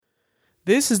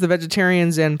This is the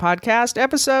Vegetarian Zen Podcast,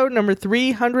 episode number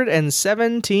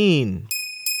 317.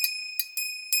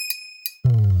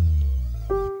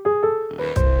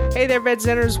 Hey there, Veg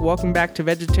Zeners. Welcome back to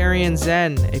Vegetarian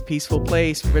Zen, a peaceful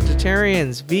place for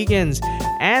vegetarians, vegans,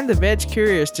 and the veg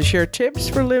curious to share tips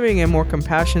for living a more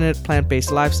compassionate,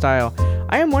 plant-based lifestyle.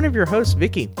 I am one of your hosts,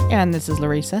 Vicky. And this is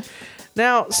Larissa.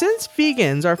 Now, since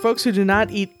vegans are folks who do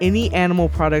not eat any animal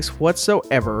products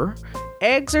whatsoever,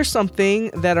 eggs are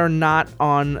something that are not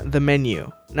on the menu.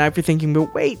 Now, if you're thinking,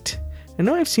 but wait, I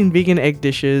know I've seen vegan egg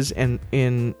dishes and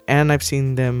I've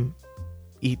seen them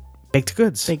eat baked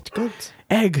goods. Baked goods.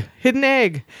 Egg. Hidden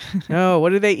egg. No, what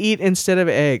do they eat instead of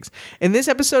eggs? In this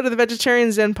episode of the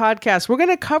Vegetarian Zen Podcast, we're going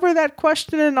to cover that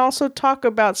question and also talk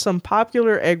about some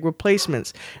popular egg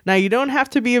replacements. Now, you don't have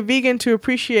to be a vegan to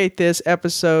appreciate this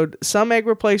episode. Some egg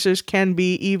replacers can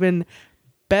be even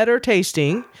better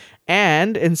tasting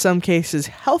and, in some cases,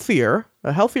 a healthier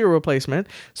replacement.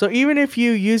 So even if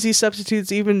you use these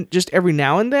substitutes even just every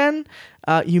now and then,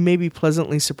 you may be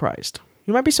pleasantly surprised.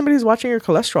 You might be somebody who's watching your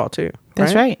cholesterol too.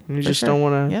 That's right. And you just don't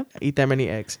want to eat that many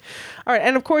eggs. All right.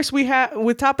 And of course, we have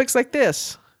with topics like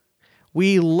this,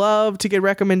 we love to get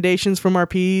recommendations from our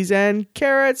Peas and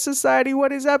Carrots Society.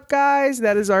 What is up, guys?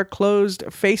 That is our closed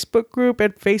Facebook group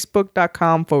at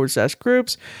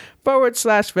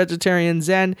facebook.com/groups/Vegetarian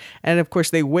Zen. And of course,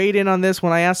 they weighed in on this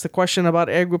when I asked the question about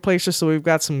egg replacers. So we've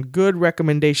got some good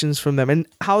recommendations from them. And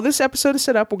how this episode is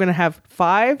set up, we're going to have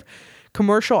 5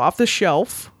 commercial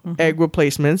off-the-shelf egg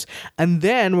replacements, and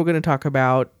then we're going to talk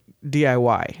about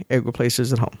DIY egg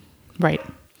replacers at home. Right.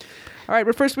 All right,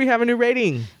 but first we have a new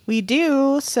rating. We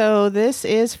do. So this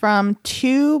is from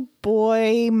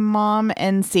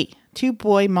 2BoyMomNC.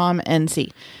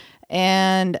 2BoyMomNC.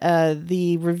 And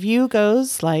the review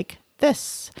goes like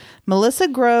this. Melissa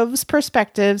Grove's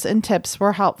perspectives and tips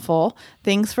were helpful.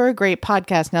 Thanks for a great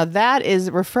podcast. Now that is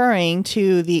referring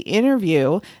to the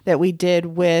interview that we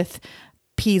did with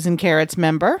Peas and Carrots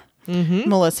member,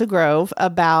 Melissa Grove,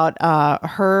 about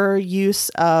her use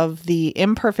of the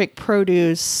Imperfect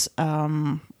Produce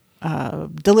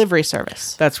delivery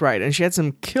service. That's right. And she had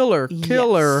some killer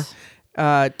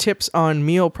tips on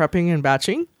meal prepping and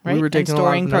batching. Right, we were taking and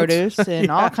storing a lot of notes. produce and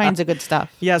all kinds of good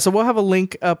stuff. Yeah, so we'll have a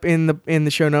link up in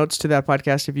the show notes to that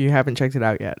podcast if you haven't checked it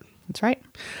out yet. That's right.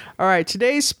 All right,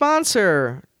 today's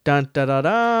sponsor, dun da da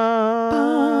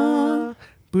da,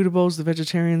 Buddha Bowls, the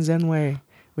Vegetarian Zen Way.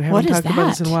 We haven't talked about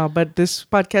this in a while, but this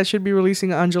podcast should be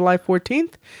releasing on July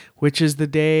 14th, which is the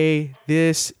day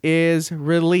this is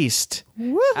released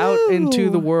out into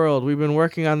the world. We've been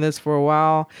working on this for a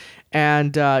while.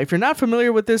 And if you're not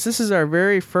familiar with this is our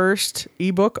very first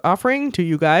ebook offering to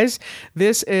you guys.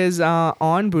 This is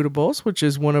on Buddha Bowls, which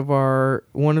is one of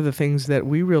the things that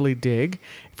we really dig.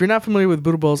 If you're not familiar with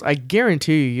Buddha Bowls, I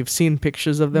guarantee you've seen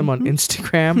pictures of them on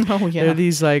Instagram. Oh yeah, they're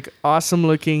these like awesome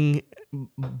looking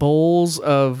bowls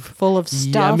full of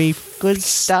stuff, yummy good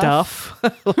stuff.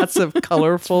 Lots of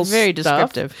colorful very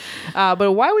stuff. descriptive.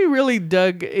 But why we really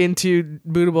dug into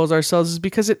Buddha Bowls ourselves is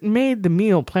because it made the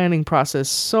meal planning process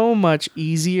so much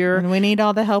easier. And we need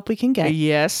all the help we can get.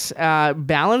 Yes.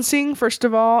 Balancing, first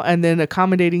of all, and then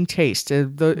accommodating taste.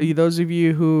 Those of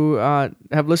you who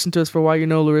have listened to us for a while, you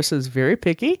know Larissa is very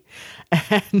picky.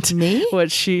 And me?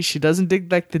 What she doesn't dig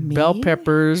like the bell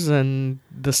peppers and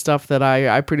the stuff that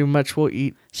I pretty much will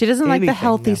eat. She doesn't like the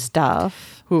healthy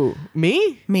stuff. Who?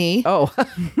 Me? Me. Oh.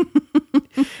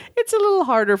 It's a little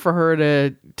harder for her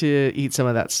to eat some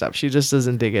of that stuff. She just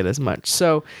doesn't dig it as much.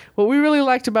 So what we really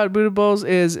liked about Buddha Bowls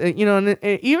is,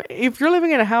 if you're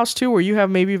living in a house too where you have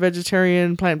maybe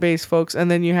vegetarian, plant-based folks,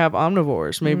 and then you have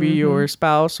omnivores, maybe your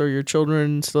spouse or your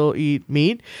children still eat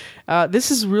meat, this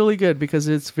is really good because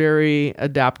it's very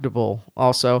adaptable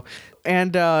also.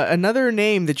 And another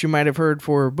name that you might have heard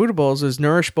for Buddha Bowls is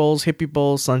Nourish Bowls, Hippie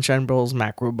Bowls, Sunshine Bowls,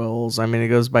 Macro Bowls. I mean, it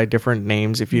goes by different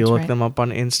names if you look them up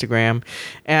on Instagram.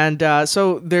 And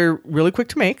so they're really quick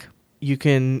to make. You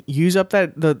can use up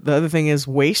the other thing is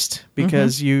waste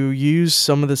because you use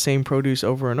some of the same produce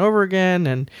over and over again,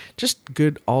 and just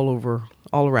good all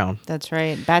around. That's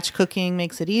right. Batch cooking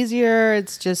makes it easier.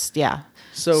 It's just,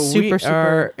 So we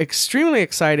are extremely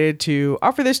excited to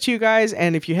offer this to you guys.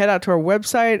 And if you head out to our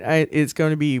website, it's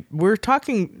going to be,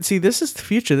 this is the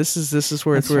future. This is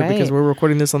where it's weird because we're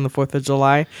recording this on the 4th of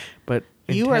July, but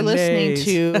you are listening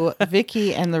to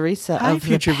Vicky and Larissa of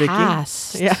future the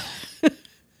past. Vicky. Yeah.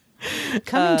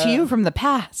 Coming to you from the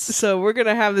past. So we're going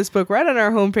to have this book right on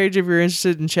our homepage if you're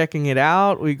interested in checking it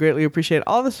out. We greatly appreciate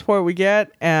all the support we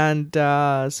get. And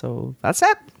so that's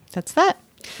it. That's that.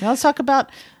 Now let's talk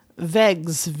about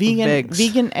vegs. Vegan eggs.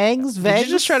 Vegs. Did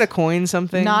you just try to coin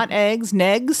something? Not eggs.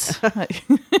 Negs.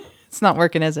 It's not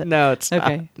working, is it? No, it's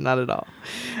Okay. not at all.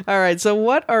 All right. So,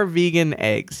 what are vegan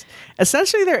eggs?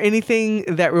 Essentially, they're anything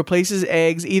that replaces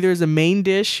eggs either as a main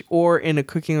dish or in a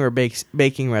cooking or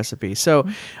baking recipe. So,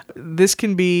 this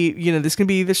can be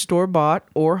either store bought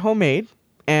or homemade.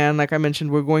 And like I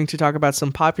mentioned, we're going to talk about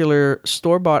some popular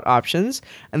store-bought options,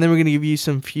 and then we're going to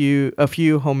give you a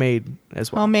few homemade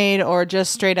as well. Homemade or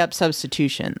just straight up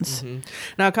substitutions. Mm-hmm.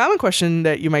 Now, a common question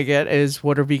that you might get is,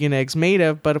 what are vegan eggs made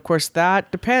of? But of course, that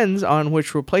depends on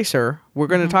which replacer. We're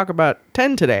going to talk about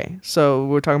 10 today. So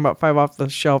we're talking about 5 off the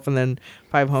shelf and then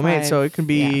 5 homemade. So it can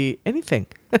be anything.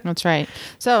 That's right.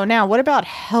 So now, what about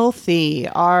healthy?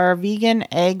 Are vegan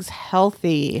eggs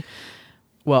healthy?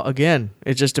 Well, again,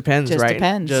 it just depends, right?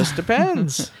 Depends. Just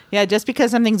depends. Yeah, just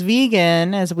because something's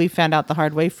vegan, as we found out the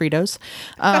hard way, Fritos.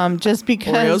 Just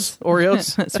because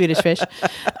Oreos. Swedish fish.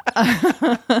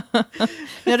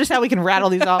 Notice how we can rattle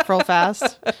these off real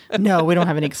fast? No, we don't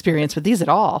have any experience with these at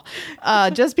all.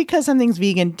 Just because something's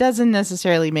vegan doesn't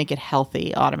necessarily make it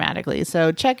healthy automatically.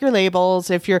 So check your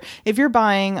labels. If you're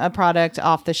buying a product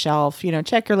off the shelf,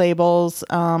 check your labels.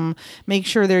 Make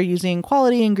sure they're using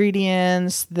quality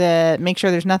ingredients. Make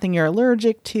sure there's nothing you're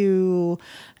allergic to,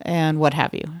 and what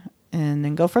have you, and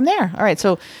then go from there. All right.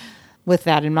 So with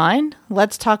that in mind,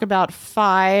 let's talk about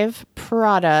 5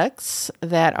 products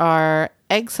that are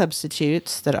egg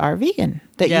substitutes that are vegan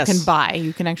that you can buy.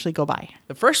 You can actually go buy.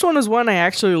 The first one is one I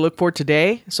actually look for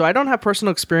today. So I don't have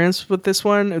personal experience with this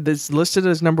one. It's listed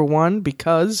as number 1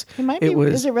 because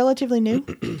is it relatively new?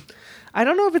 I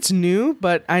don't know if it's new,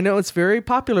 but I know it's very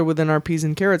popular within our Peas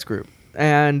and Carrots group.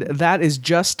 And that is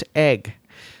Just Egg.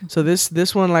 So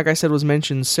this one, like I said, was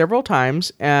mentioned several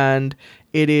times, and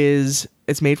it's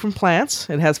made from plants.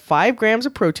 It has 5 grams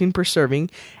of protein per serving,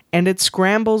 and it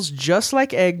scrambles just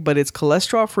like egg, but it's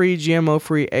cholesterol-free,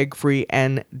 GMO-free, egg-free,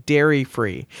 and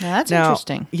dairy-free. That's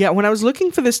interesting. Yeah, when I was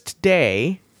looking for this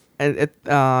today,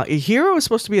 here it was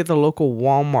supposed to be at the local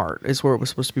Walmart is where it was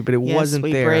supposed to be, but it wasn't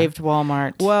there. We braved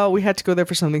Walmart. Well, we had to go there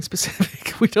for something specific.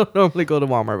 We don't normally go to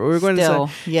Walmart, but we were going we're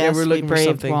looking we for braved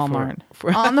something Walmart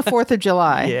on the 4th of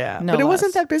July. Yeah, no but it less.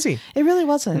 wasn't that busy. It really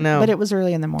wasn't. No, but it was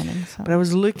early in the morning. So. But I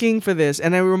was looking for this,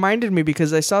 and it reminded me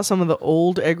because I saw some of the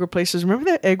old egg replacers. Remember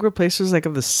the egg replacers like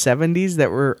of the 70s that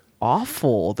were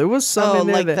awful? There was some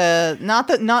in there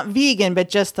not vegan, but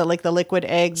just the liquid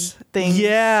eggs things.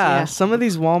 Yeah, some of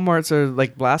these Walmarts are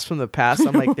like blast from the past.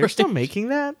 I'm like, they're still making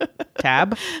that?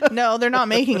 Tab? No, they're not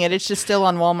making it. It's just still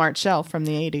on Walmart's shelf from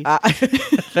the 80s.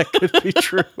 That could be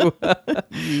true.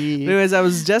 Anyways, I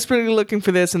was desperately looking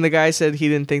for this, and the guy said he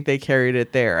didn't think they carried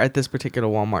it there at this particular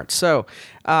Walmart. So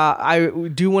I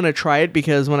do want to try it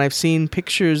because when I've seen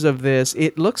pictures of this,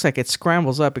 it looks like it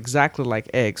scrambles up exactly like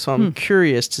eggs. So I'm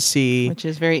curious to see which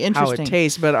is very interesting how it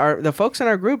tastes. But the folks in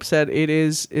our group said it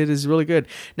is really good.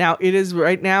 Now, it is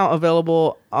right now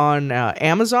available on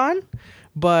Amazon,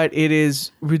 but it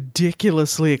is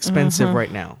ridiculously expensive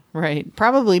right now. Right.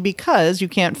 Probably because you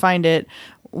can't find it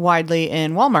widely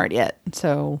in Walmart yet.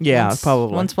 So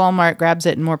probably once Walmart grabs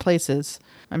it in more places,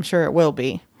 I'm sure it will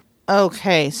be.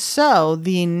 Okay, so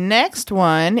the next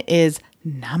one is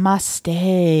Namaste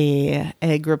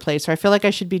egg replacer. I feel like I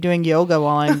should be doing yoga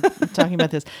while I'm talking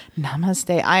about this.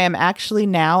 Namaste. I am actually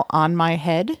now on my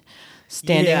head.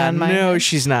 Standing on my no, head.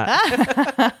 She's not.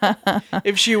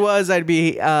 If she was, I'd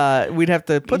be. We'd have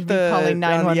to put calling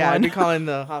 911. Yeah, I'd be calling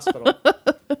the hospital.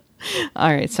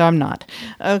 All right, so I'm not.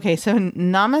 Okay, so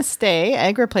Namaste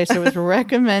egg replacer was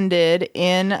recommended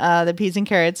in the Peas and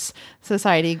Carrots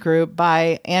Society group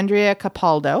by Andrea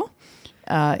Capaldo,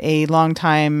 a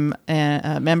longtime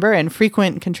member and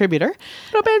frequent contributor.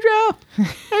 Hello,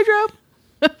 Andrea.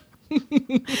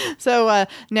 So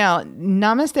now,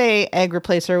 Namaste egg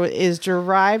replacer is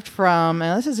derived from,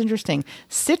 this is interesting,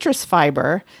 citrus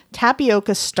fiber,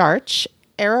 tapioca starch,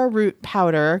 arrowroot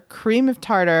powder, cream of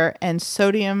tartar, and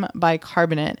sodium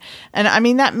bicarbonate. And I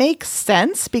mean, that makes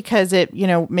sense because it,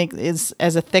 is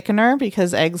as a thickener,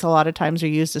 because eggs a lot of times are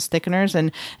used as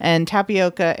thickeners, and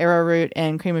tapioca, arrowroot,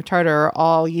 and cream of tartar are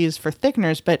all used for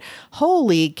thickeners. But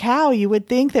holy cow, you would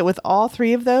think that with all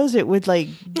 3 of those, it would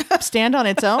stand on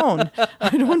its own.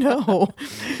 I don't know.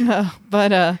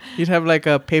 But you'd have like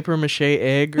a paper mache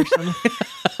egg or something.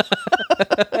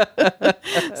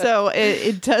 So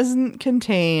it does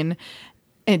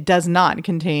not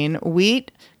contain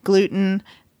wheat, gluten,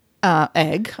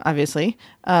 egg, obviously,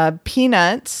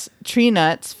 peanuts, tree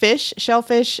nuts, fish,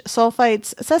 shellfish,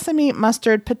 sulfites, sesame,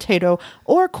 mustard, potato,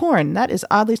 or corn. That is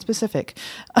oddly specific.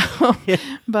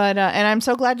 But and I'm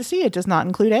so glad to see it does not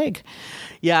include egg.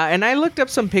 Yeah, and I looked up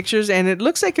some pictures, and it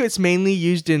looks like it's mainly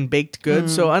used in baked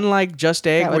goods. So unlike just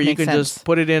egg, That would where you make can sense. just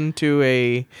put it into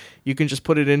a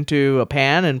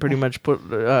pan and pretty much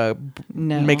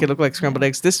make it look like scrambled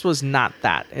eggs. This was not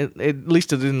that. At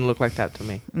least it didn't look like that to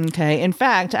me. Okay. In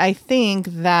fact, I think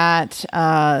that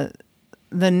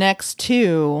the next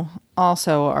two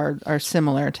also are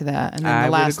similar to that, and then I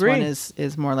the would last agree. one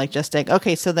is more like just egg.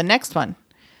 Okay, so the next one,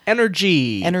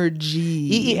 Energy.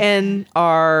 energy,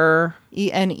 ENR.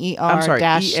 ENER I'm sorry,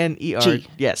 dash ENER. G.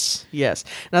 Yes.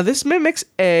 Now this mimics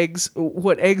eggs,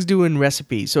 what eggs do in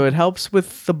recipes. So it helps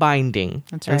with the binding.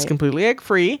 That's And it's right. completely egg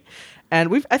free.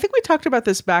 And I think we talked about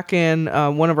this back in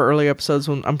one of our early episodes.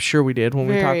 When I'm sure we did when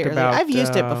we Very talked early. about. I've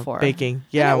used it before. Baking. And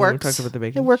Yeah, it when we works. talked about the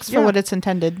baking. It works for Yeah. what it's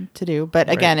intended to do, but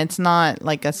again, it's not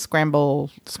like a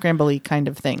scramble-y kind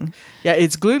of thing. Yeah,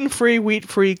 it's gluten-free,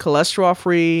 wheat-free,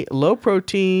 cholesterol-free, low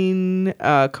protein,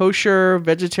 kosher,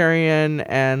 vegetarian,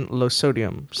 and low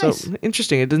sodium. So Nice.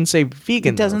 interesting. It doesn't say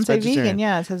vegan. It doesn't though. say It's vegan. vegetarian.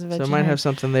 Yeah, it says So vegetarian. it might have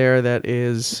something there that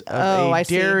is of a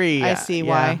dairy. I see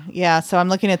why. Yeah, so I'm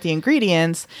looking at the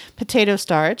ingredients: potato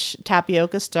starch,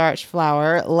 tapioca starch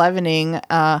flour, leavening,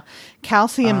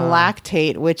 calcium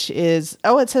lactate, which is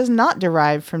it says not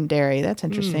derived from dairy. That's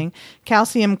interesting.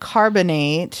 Calcium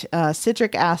carbonate,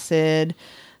 citric acid.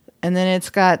 And then it's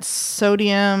got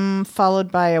sodium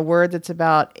followed by a word that's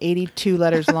about 82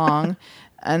 letters long,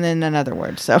 and then another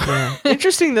word. So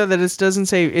Interesting though that it doesn't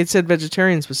say. It said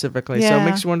vegetarian specifically, so it Yeah,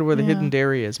 makes you wonder where the yeah. hidden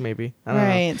dairy is. Maybe I don't know.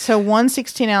 right. So one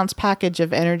 16-ounce package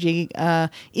of energy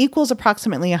equals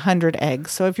approximately 100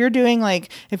 eggs. So if you're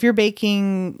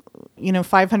baking,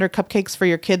 500 cupcakes for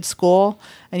your kid's school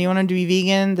and you want them to be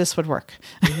vegan, this would work.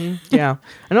 Yeah,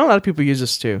 I know a lot of people use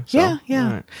this too. So, Yeah.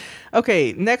 all right.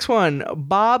 Okay, next one,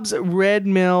 Bob's Red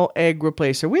Mill Egg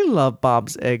Replacer. We love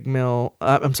Bob's Egg Mill.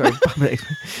 I'm sorry,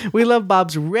 we love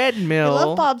Bob's Red Mill. I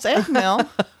love Bob's Egg Mill.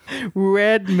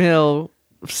 Red Mill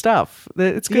stuff.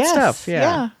 It's good stuff.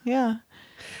 Yeah. Yeah.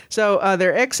 So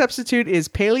their egg substitute is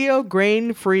paleo,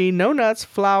 grain-free, no nuts,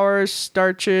 flours,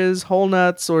 starches, whole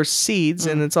nuts, or seeds,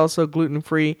 and it's also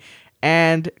gluten-free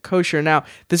and kosher. Now,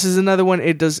 this is another one.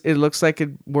 It looks like it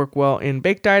work well in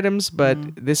baked items, but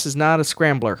this is not a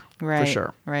scrambler Right. for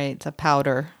sure. Right. It's a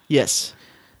powder. Yes.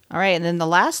 All right. And then the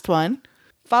last one.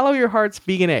 Follow your heart's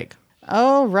vegan egg.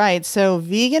 Oh, right. So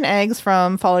vegan eggs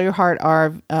from Follow Your Heart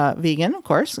are vegan, of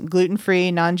course,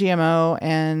 gluten-free, non-GMO,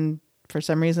 and for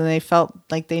some reason they felt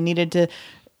like they needed to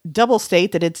double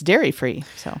state that it's dairy-free.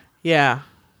 So Yeah.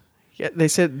 They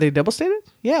said they double stated?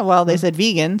 yeah, well, they said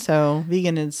vegan, so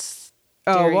vegan is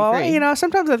Oh, well, dairy-free.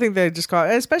 sometimes I think they just call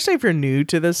it, especially if you're new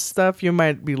to this stuff, you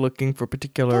might be looking for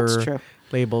particular That's true.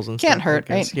 labels and Can't stuff. hurt,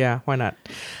 I guess. right? Yeah, why not?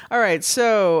 All right,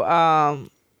 so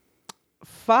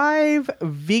 5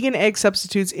 vegan egg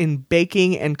substitutes in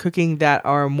baking and cooking that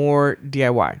are more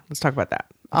DIY. Let's talk about that.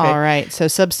 Okay? All right. So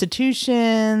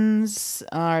substitutions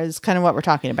is kind of what we're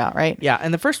talking about, right? Yeah,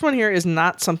 and the first one here is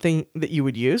not something that you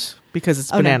would use because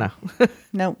it's Oh, no. banana.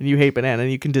 No. And you hate banana,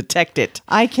 and you can detect it.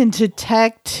 I can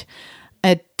detect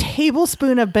a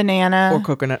tablespoon of banana Or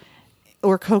coconut.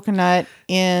 or coconut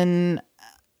in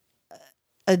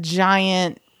a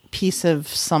giant piece of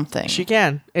something. She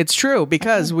can. It's true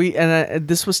because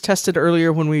this was tested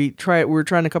earlier when we were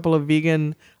trying a couple of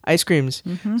vegan ice creams.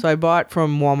 So I bought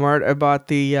from Walmart. I bought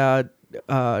the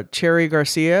Cherry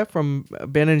Garcia from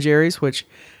Ben and Jerry's, which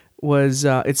was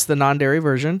it's the non-dairy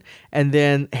version, and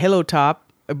then Halo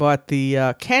Top. I bought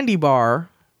the candy bar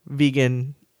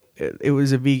vegan. It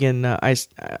was a vegan ice.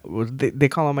 They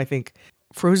call them, I think,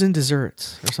 frozen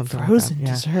desserts or something. Frozen like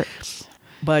that. Yeah. desserts.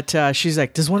 But she's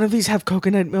like, does one of these have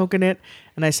coconut milk in it?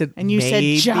 And I said, And you said,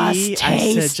 maybe. "Just I said,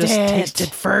 taste just it." taste it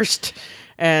first.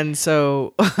 And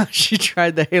so she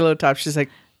tried the Halo Top. She's like,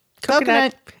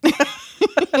 coconut.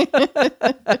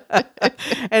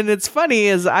 And it's funny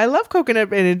is I love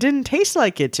coconut and it didn't taste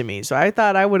like it to me. So I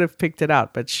thought I would have picked it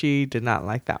out, but she did not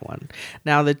like that one.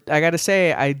 Now that I got to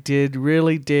say, I did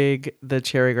really dig the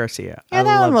Cherry Garcia. Yeah, I that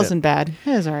one loved it. wasn't bad. It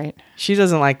was all right. She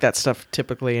doesn't like that stuff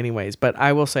typically anyways, but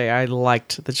I will say I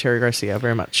liked the Cherry Garcia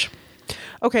very much.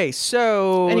 Okay,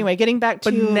 so Anyway, getting back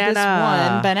to this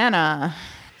Banana. one, banana.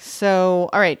 So,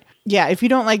 all right. Yeah, if you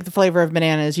don't like the flavor of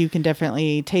bananas, you can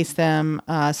definitely taste them.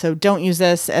 So don't use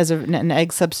this as an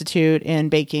egg substitute in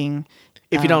baking.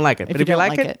 if you don't like it. But if you don't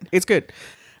like it, it's good.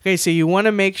 Okay, so you want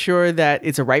to make sure that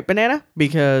it's a ripe banana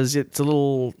because it's a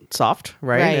little soft,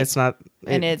 right? Right. It's not,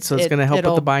 And so it's going to help with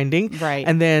it'll- the binding. right.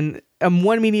 And then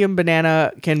one medium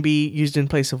banana can be used in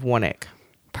place of one egg.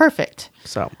 Perfect.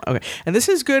 So, okay. And this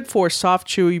is good for soft,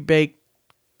 chewy baked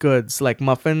goods like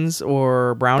muffins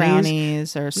or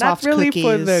brownies. Or soft Not really cookies.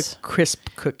 for the crisp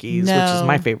cookies, which is No.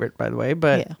 my favorite, by the way.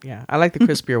 But yeah, I like the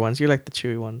crispier ones. You like the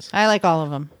chewy ones. I like all of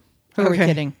them. Who are we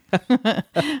kidding? All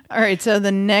right. So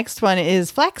the next one is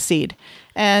flaxseed.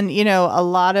 And, you know, a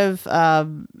lot of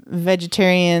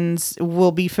vegetarians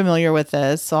will be familiar with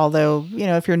this, although, you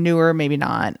know, if you're newer, maybe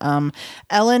not.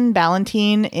 Ellen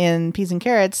Ballantine in Peas and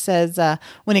Carrots says,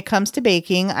 when it comes to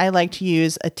baking, I like to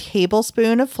use a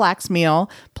tablespoon of flax meal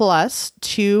plus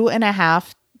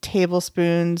 2.5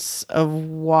 tablespoons of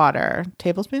water.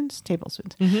 Tablespoons.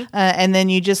 And then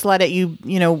you just let it, you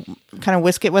know, kind of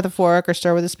whisk it with a fork or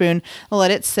stir with a spoon,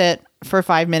 let it sit for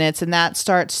 5 minutes, and that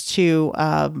starts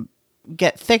to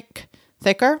get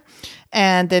thicker,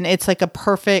 and then it's like a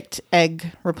perfect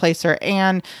egg replacer.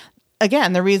 And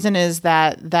again, the reason is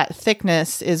that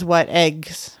thickness is what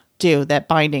eggs do, that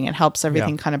binding. It helps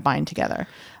everything kind of bind together.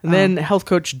 And then health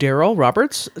coach Daryl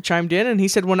Roberts chimed in and he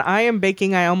said, when I am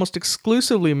baking, I almost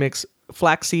exclusively mix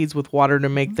flax seeds with water to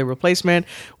make the replacement.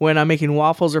 When I'm making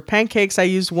waffles or pancakes, I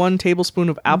use 1 tablespoon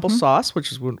of applesauce,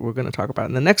 which is what we're going to talk about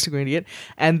in the next ingredient,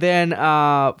 and then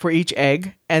for each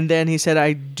egg. And then he said,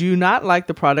 I do not like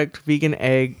the product vegan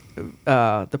egg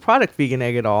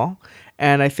at all,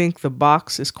 and I think the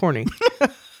box is corny.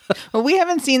 Well, we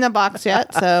haven't seen the box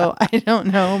yet, so I don't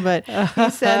know, but he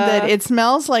said that it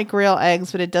smells like real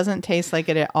eggs, but it doesn't taste like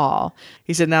it at all.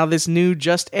 He said, now this new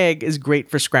Just Egg is great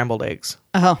for scrambled eggs.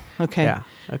 Oh, okay. Yeah.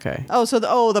 Okay. Oh, so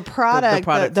the product,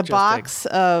 the box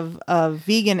of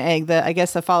vegan egg, I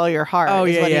guess the Follow Your Heart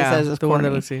is what he says is the corny. one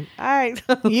that was see.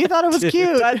 You thought it was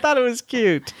cute. I thought it was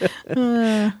cute.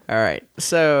 All right.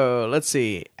 So let's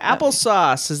see.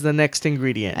 Applesauce is the next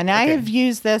ingredient. And I have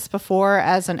used this before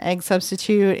as an egg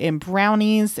substitute in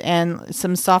brownies and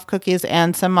some soft cookies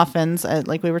and some muffins,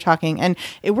 like we were talking, and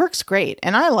it works great.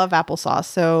 And I love applesauce.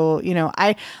 So, you know,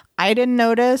 I didn't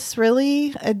notice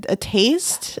really a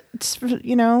taste,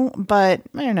 you know, but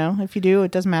I don't know. If you do,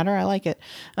 it doesn't matter. I like it.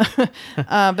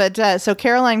 So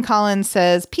Caroline Collins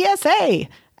says, PSA,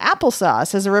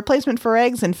 applesauce as a replacement for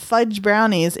eggs and fudge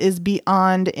brownies is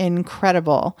beyond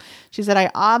incredible. She said, I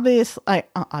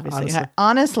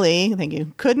honestly, thank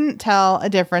you, couldn't tell a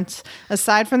difference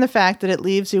aside from the fact that it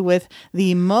leaves you with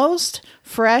the most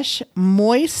fresh,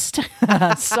 moist,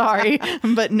 sorry,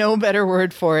 but no better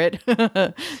word for it,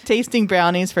 tasting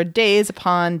brownies for days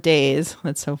upon days.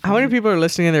 That's so funny. How many people are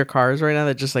listening in their cars right now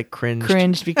that just like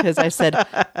cringed because I said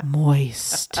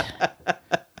moist.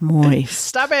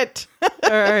 Stop it.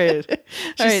 All right.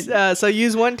 So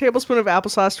use 1 tablespoon of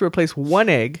applesauce to replace 1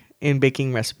 egg in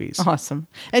baking recipes. Awesome.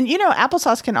 And you know,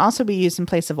 applesauce can also be used in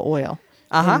place of oil.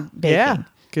 Yeah.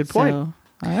 Good point. So,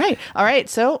 all right.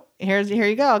 So here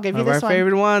you go. I'll give you this one. One of our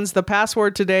favorite ones. The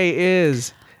password today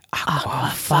is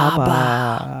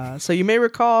Aquafaba. So you may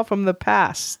recall from the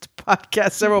past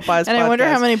podcast, several podcasts. And I wonder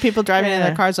how many people driving in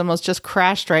their cars almost just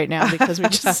crashed right now because we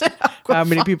just said Aquafaba. How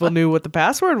many people knew what the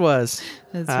password was?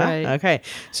 That's right. Okay.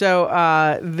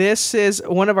 So this is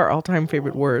one of our all-time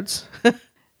favorite words.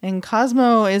 And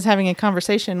Cosmo is having a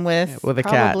conversation with a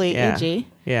probably cat. AG.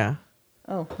 Yeah.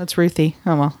 Oh, that's Ruthie.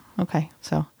 Oh, well. Okay.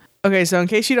 So in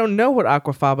case you don't know what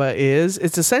aquafaba is,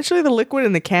 it's essentially the liquid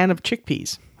in the can of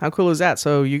chickpeas. How cool is that?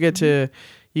 So if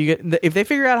they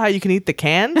figure out how you can eat the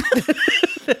can,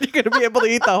 then you're going to be able to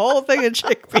eat the whole thing of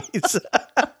chickpeas.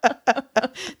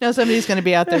 No, somebody's going to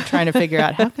be out there trying to figure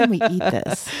out, how can we eat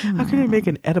this? How can we make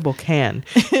an edible can?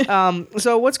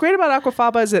 So what's great about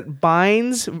aquafaba is it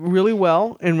binds really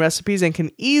well in recipes and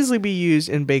can easily be used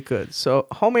in baked goods. So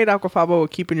homemade aquafaba will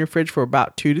keep in your fridge for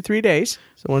about 2 to 3 days.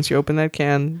 So once you open that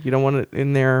can, you don't want it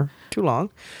in there too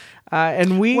long.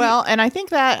 And I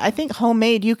think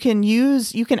homemade, you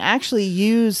can actually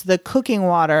use the cooking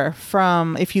water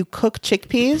from, if you cook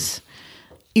chickpeas,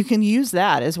 you can use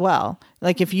that as well.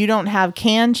 Like if you don't have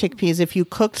canned chickpeas, if you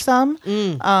cooked some,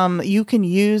 you can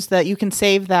use that. You can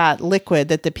save that liquid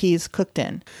that the peas cooked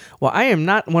in. Well, I am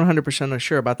not 100%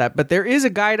 sure about that, but there is a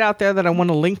guide out there that I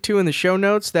want to link to in the show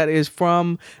notes that is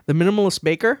from the Minimalist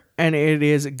Baker, and it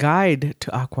is a guide to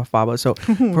aquafaba. So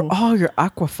for all your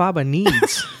aquafaba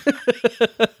needs.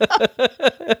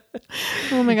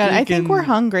 Oh my God. I think we're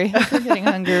hungry. We're getting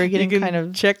hungry. We're getting kind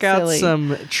of check out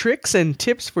some tricks and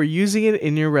tips for using it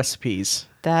in your recipes.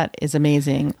 That is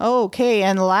amazing. Okay.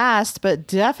 And last, but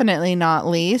definitely not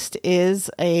least, is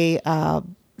a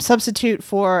substitute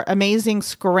for amazing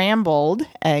scrambled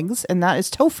eggs, and that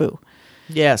is tofu.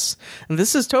 Yes. And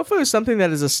tofu is something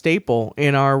that is a staple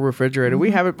in our refrigerator.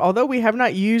 We have it, although we have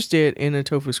not used it in a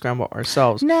tofu scramble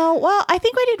ourselves. No, well, I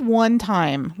think we did one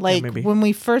time, like maybe. when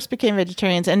we first became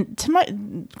vegetarians. And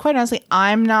quite honestly,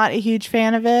 I'm not a huge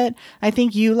fan of it. I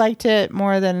think you liked it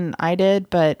more than I did,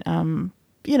 but I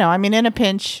mean, in a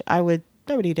pinch, I would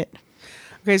eat it.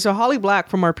 Okay, so Holly Black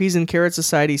from our Peas and Carrot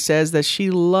Society says that she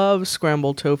loves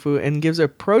scrambled tofu and gives a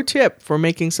pro tip for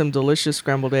making some delicious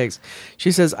scrambled eggs.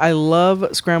 She says, I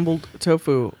love scrambled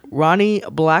tofu. Ronnie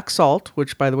Black Salt,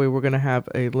 which, by the way, we're going to have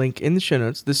a link in the show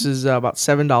notes. This is about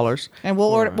 $7. And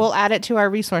we'll add it to our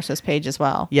resources page as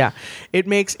well. Yeah. It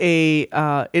makes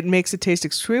it taste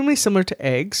extremely similar to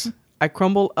eggs. I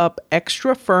crumble up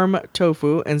extra firm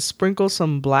tofu and sprinkle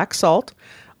some black salt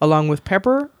along with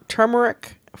pepper,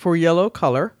 turmeric, for yellow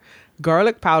color,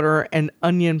 garlic powder, and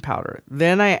onion powder.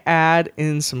 Then I add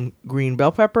in some green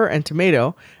bell pepper and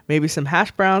tomato, maybe some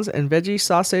hash browns and veggie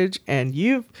sausage, and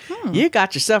you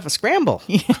got yourself a scramble.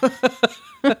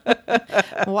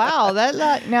 Wow,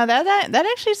 that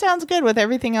actually sounds good with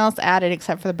everything else added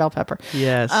except for the bell pepper.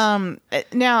 Yes.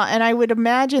 Now, and I would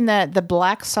imagine that the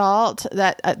black salt,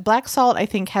 I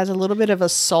think has a little bit of a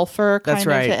sulfur kind That's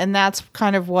right. of, and that's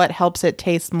kind of what helps it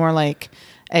taste more like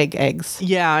eggs.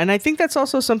 Yeah, and I think that's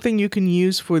also something you can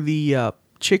use for the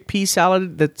chickpea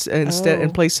salad. That's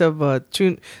in place of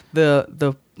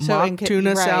the mock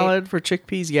tuna salad for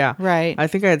chickpeas. Yeah, right. I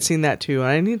think I had seen that too, and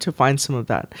I need to find some of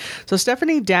that. So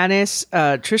Stephanie Danis,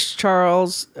 Trish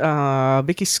Charles,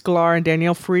 Vicky Sklar, and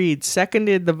Danielle Freed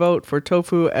seconded the vote for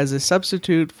tofu as a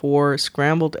substitute for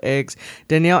scrambled eggs.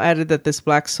 Danielle added that this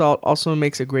black salt also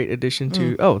makes a great addition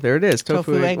to. Oh, there it is,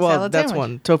 tofu egg salad that's sandwich.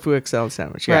 One tofu egg salad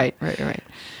sandwich. Yeah. Right.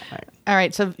 All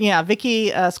right, so yeah, Vicky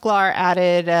Sklar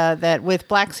added that with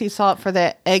black sea salt for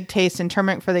the egg taste and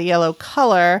turmeric for the yellow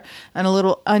color and a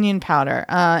little onion powder.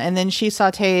 And then she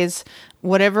sautés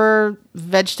whatever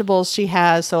vegetables she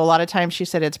has. So a lot of times she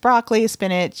said it's broccoli,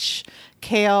 spinach,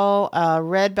 kale,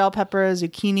 red bell pepper,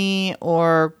 zucchini,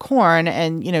 or corn,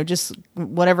 and just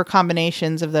whatever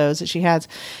combinations of those that she has.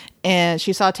 And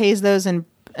she sautés those in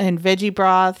veggie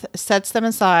broth, sets them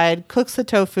aside, cooks the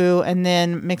tofu, and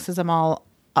then mixes them all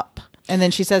up. And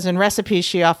then she says in recipes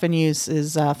she often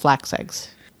uses flax eggs.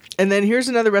 And then here's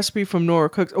another recipe from Nora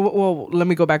Cooks. Well, let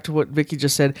me go back to what Vicky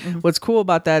just said. Mm-hmm. What's cool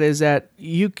about that is that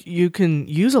you can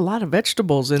use a lot of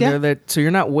vegetables in there, so you're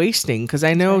not wasting. Because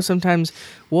I know sometimes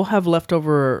we'll have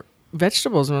leftover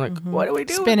vegetables and we're like, what do we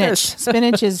do with this?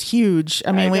 Spinach is huge.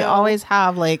 I mean, we always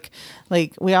have like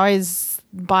we always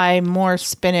buy more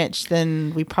spinach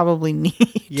than we probably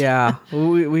need. Yeah,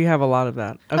 we have a lot of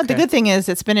that. Okay. But the good thing is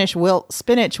that spinach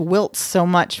wilts so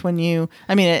much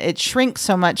it shrinks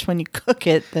so much when you cook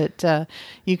it that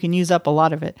you can use up a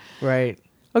lot of it. Right.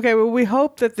 Okay, well, we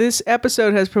hope that this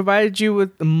episode has provided you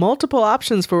with multiple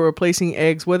options for replacing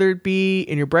eggs, whether it be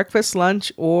in your breakfast,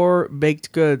 lunch, or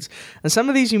baked goods. And some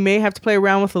of these you may have to play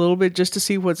around with a little bit just to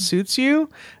see what suits you.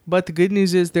 But the good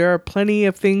news is there are plenty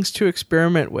of things to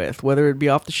experiment with, whether it be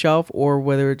off the shelf or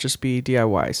whether it just be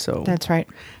DIY. So that's right.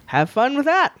 Have fun with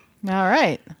that. All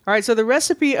right. All right, so the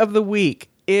recipe of the week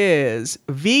is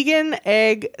vegan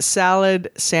egg salad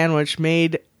sandwich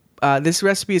made. This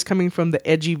recipe is coming from the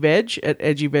Edgy Veg at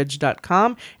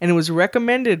edgyveg.com, and it was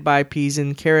recommended by Peas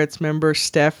and Carrots member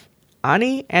Steph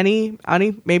Annie,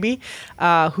 maybe,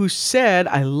 who said,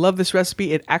 I love this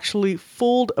recipe. It actually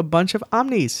fooled a bunch of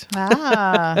Omnis.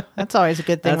 That's always a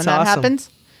good thing when that happens.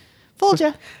 Fooled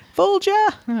ya.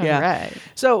 Right.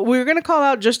 So we're going to call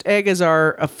out Just Egg as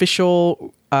our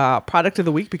official product of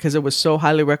the week because it was so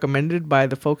highly recommended by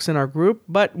the folks in our group.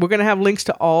 But we're going to have links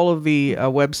to all of the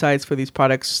websites for these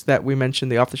products that we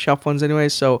mentioned, the off-the-shelf ones anyway.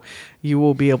 So you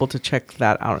will be able to check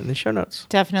that out in the show notes.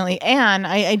 Definitely. And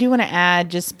I do want to add,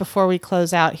 just before we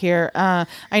close out here,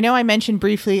 I know I mentioned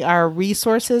briefly our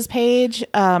resources page.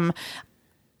 We'll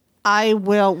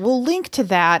link to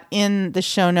that in the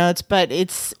show notes, but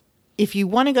if you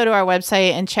want to go to our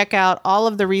website and check out all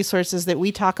of the resources that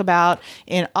we talk about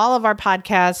in all of our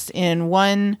podcasts in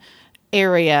one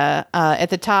area, at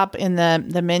the top in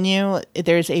the menu,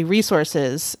 there's a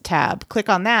resources tab. Click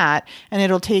on that and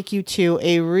it'll take you to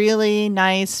a really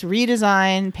nice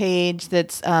redesigned page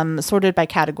that's sorted by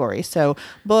category. So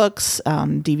books,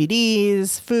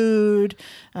 DVDs, food,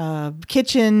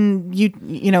 kitchen,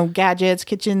 gadgets,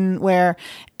 kitchenware.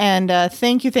 And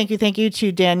thank you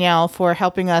to Danielle for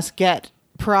helping us get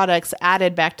products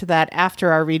added back to that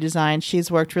after our redesign.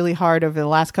 She's worked really hard over the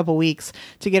last couple weeks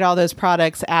to get all those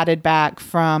products added back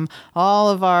from all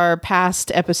of our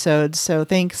past episodes. So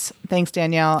thanks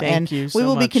Danielle. Thank you so we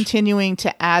will much. be continuing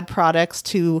to add products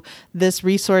to this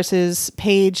resources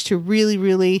page to really,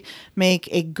 really make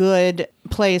a good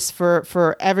place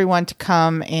for everyone to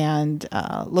come and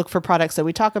look for products that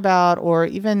we talk about, or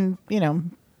even,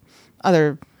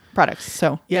 other products.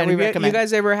 So yeah, we and if you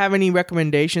guys ever have any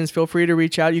recommendations, feel free to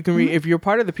reach out. You can if you're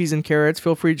part of the Peas and Carrots,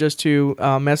 feel free just to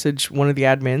message one of the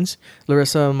admins,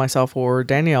 Larissa, myself, or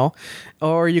Danielle,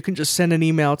 or you can just send an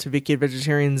email to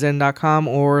Vicky@vegetarianzen.com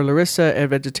or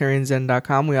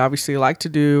Larissa@vegetarianzen.com. We obviously like to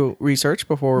do research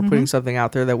before we're putting something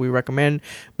out there that we recommend,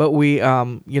 but we get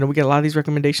a lot of these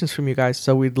recommendations from you guys,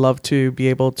 so we'd love to be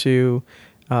able to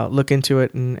look into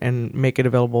it and make it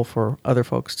available for other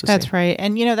folks to see. That's right.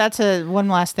 And, that's one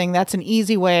last thing. That's an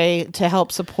easy way to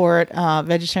help support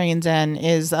Vegetarian Zen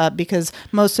is because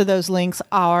most of those links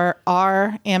are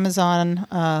Amazon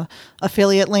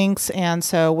affiliate links. And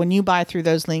so when you buy through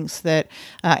those links, that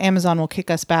Amazon will kick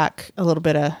us back a little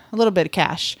bit of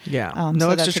cash. Yeah. so No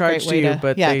extra that's a charge great to way you,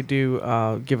 but they do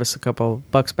give us a couple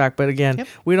bucks back. But again,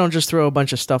 we don't just throw a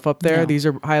bunch of stuff up there. No. These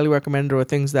are highly recommended or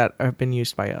things that have been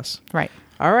used by us. Right.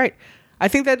 All right. I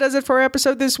think that does it for our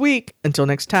episode this week. Until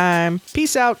next time,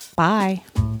 peace out. Bye.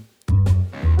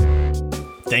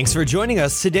 Thanks for joining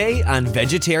us today on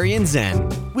Vegetarian Zen.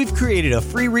 We've created a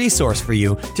free resource for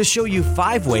you to show you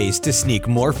 5 ways to sneak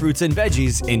more fruits and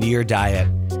veggies into your diet.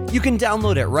 You can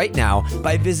download it right now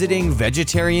by visiting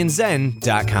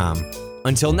vegetarianzen.com.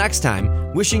 Until next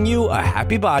time, wishing you a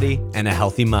happy body and a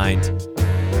healthy mind.